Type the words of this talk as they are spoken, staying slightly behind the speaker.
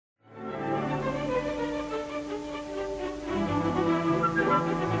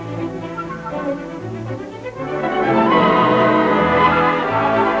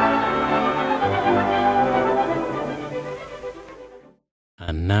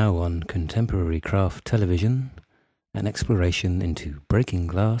Now on Contemporary Craft Television, an exploration into breaking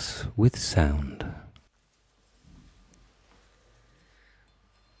glass with sound.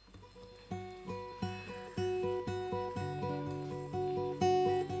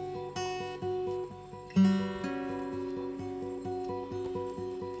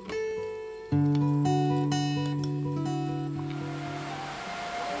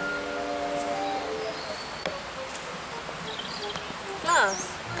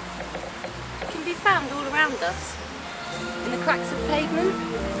 Glass can be found all around us, in the cracks of pavement,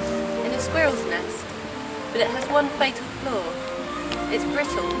 in a squirrel's nest, but it has one fatal flaw. It's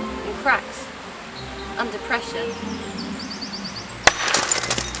brittle and cracks under pressure.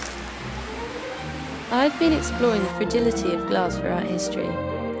 I've been exploring the fragility of glass throughout history.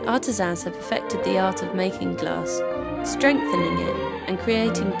 Artisans have perfected the art of making glass, strengthening it and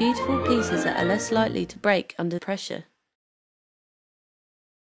creating beautiful pieces that are less likely to break under pressure.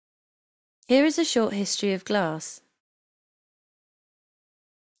 Here is a short history of glass.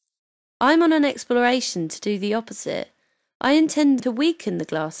 I'm on an exploration to do the opposite. I intend to weaken the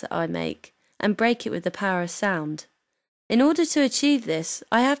glass that I make and break it with the power of sound. In order to achieve this,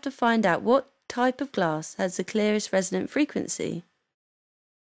 I have to find out what type of glass has the clearest resonant frequency.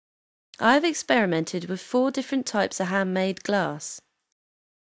 I have experimented with 4 different types of handmade glass: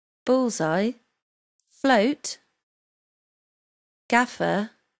 bullseye, float, gaffer,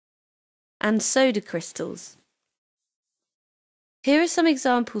 and soda crystals. Here are some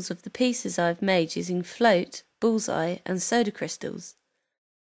examples of the pieces I have made using float, bullseye, and soda crystals.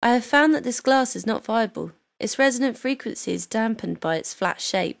 I have found that this glass is not viable. Its resonant frequency is dampened by its flat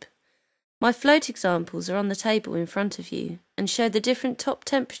shape. My float examples are on the table in front of you and show the different top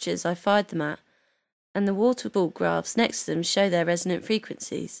temperatures I fired them at, and the water ball graphs next to them show their resonant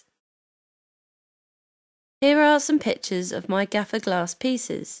frequencies. Here are some pictures of my gaffer glass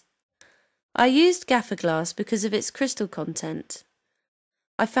pieces. I used gaffer glass because of its crystal content.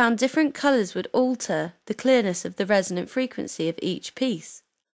 I found different colours would alter the clearness of the resonant frequency of each piece.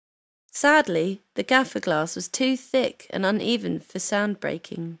 Sadly, the gaffer glass was too thick and uneven for sound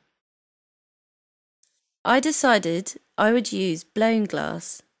breaking. I decided I would use blown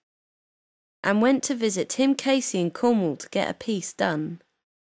glass and went to visit Tim Casey in Cornwall to get a piece done.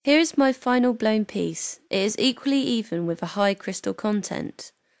 Here is my final blown piece. It is equally even with a high crystal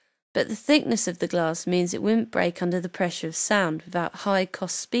content, but the thickness of the glass means it wouldn't break under the pressure of sound without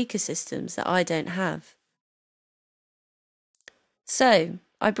high-cost speaker systems that I don't have. So,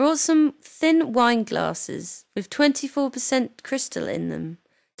 I brought some thin wine glasses with 24% crystal in them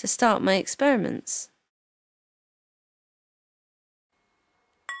to start my experiments.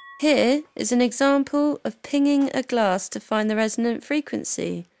 Here is an example of pinging a glass to find the resonant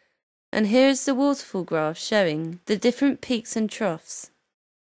frequency, and here is the waterfall graph showing the different peaks and troughs.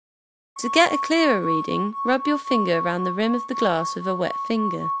 To get a clearer reading, rub your finger around the rim of the glass with a wet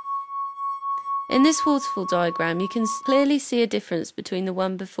finger. In this waterfall diagram, you can clearly see a difference between the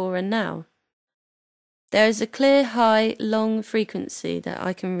one before and now. There is a clear, high, long frequency that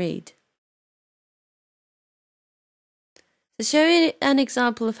I can read. To show you an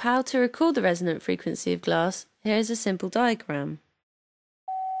example of how to record the resonant frequency of glass, here is a simple diagram.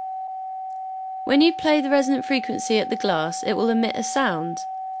 When you play the resonant frequency at the glass, it will emit a sound.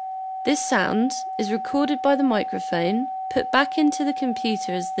 This sound is recorded by the microphone, put back into the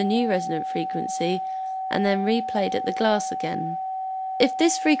computer as the new resonant frequency, and then replayed at the glass again. If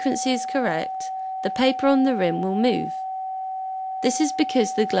this frequency is correct, the paper on the rim will move. This is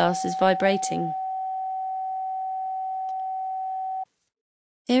because the glass is vibrating.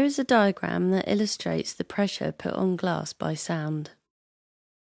 Here is a diagram that illustrates the pressure put on glass by sound.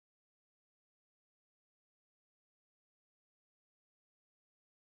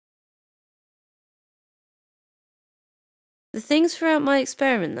 The things throughout my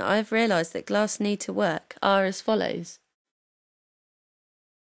experiment that I have realised that glass need to work are as follows.